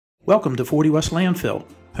Welcome to 40 West Landfill,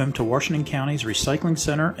 home to Washington County's recycling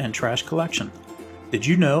center and trash collection. Did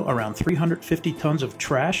you know around 350 tons of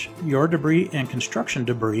trash, yard debris, and construction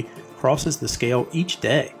debris crosses the scale each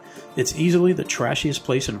day? It's easily the trashiest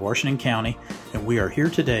place in Washington County, and we are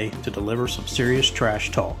here today to deliver some serious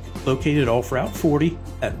trash talk. Located off Route 40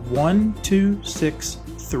 at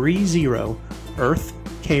 12630 Earth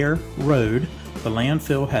Care Road, the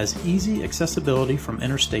landfill has easy accessibility from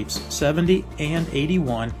Interstates 70 and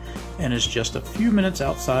 81 and is just a few minutes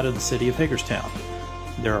outside of the city of Hagerstown.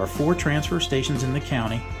 There are 4 transfer stations in the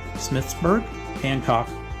county: Smithsburg, Hancock,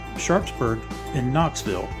 Sharpsburg, and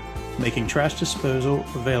Knoxville, making trash disposal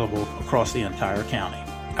available across the entire county.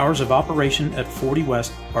 Hours of operation at 40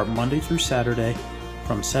 West are Monday through Saturday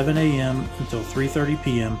from 7 a.m. until 3:30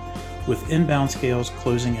 p.m. with inbound scales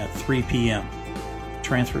closing at 3 p.m.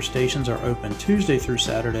 Transfer stations are open Tuesday through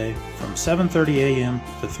Saturday from 7:30 a.m.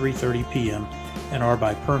 to 3:30 p.m. and are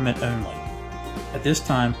by permit only. At this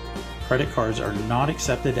time, credit cards are not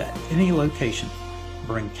accepted at any location.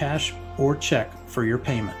 Bring cash or check for your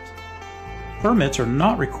payment. Permits are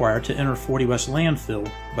not required to enter 40 West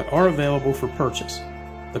Landfill, but are available for purchase.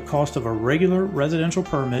 The cost of a regular residential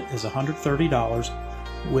permit is $130,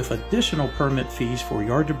 with additional permit fees for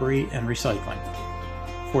yard debris and recycling.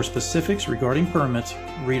 For specifics regarding permits,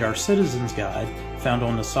 read our Citizens Guide found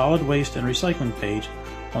on the Solid Waste and Recycling page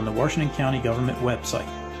on the Washington County Government website.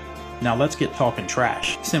 Now let's get talking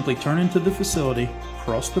trash. Simply turn into the facility,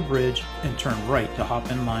 cross the bridge, and turn right to hop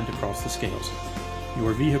in line to cross the scales.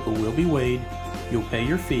 Your vehicle will be weighed, you'll pay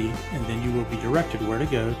your fee, and then you will be directed where to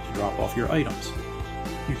go to drop off your items.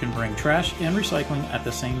 You can bring trash and recycling at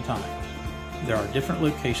the same time. There are different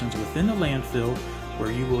locations within the landfill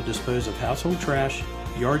where you will dispose of household trash,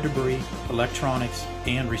 yard debris, electronics,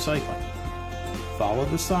 and recycling. Follow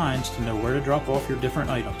the signs to know where to drop off your different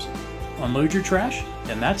items. Unload your trash,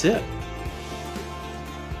 and that's it.